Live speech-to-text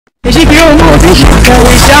تجيك يوم وتشك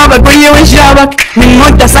وشابك وشابك من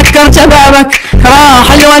مدة سكر شبابك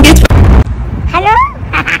راح الوقت. Hello?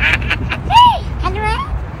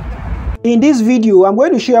 In this video, I'm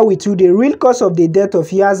going to share with you the real cause of the death of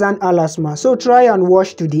YAZAN Al-Asmar, so try and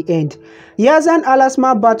watch to the end. YAZAN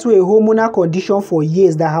Al-Asmar battled a hormonal condition for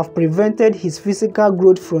years that have prevented his physical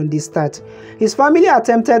growth from the start. His family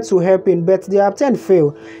attempted to help him, but the attempt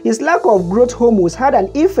failed. His lack of growth hormones had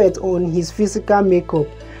an effect on his physical makeup.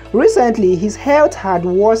 Recently, his health had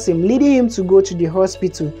worsened, leading him to go to the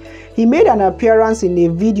hospital. He made an appearance in a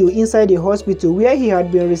video inside the hospital where he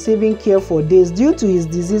had been receiving care for days due to his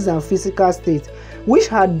disease and physical state, which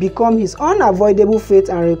had become his unavoidable fate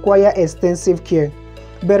and required extensive care.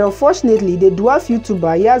 But unfortunately, the dwarf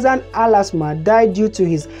YouTuber YAZAN Al-Asmar died due to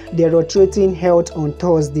his deteriorating health on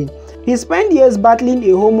Thursday. He spent years battling a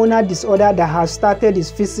hormonal disorder that has started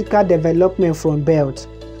his physical development from birth.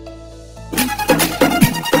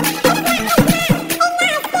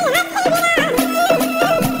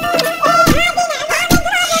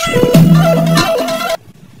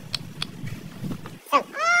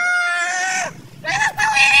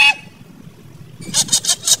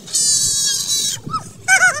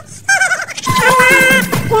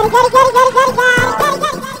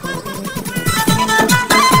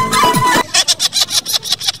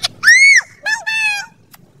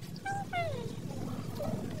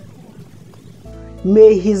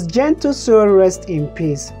 May his gentle soul rest in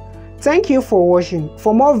peace. Thank you for watching.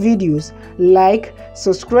 For more videos, like,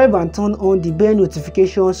 subscribe and turn on the bell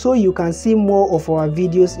notification so you can see more of our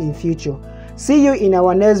videos in future. See you in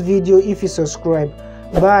our next video if you subscribe.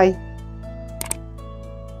 Bye.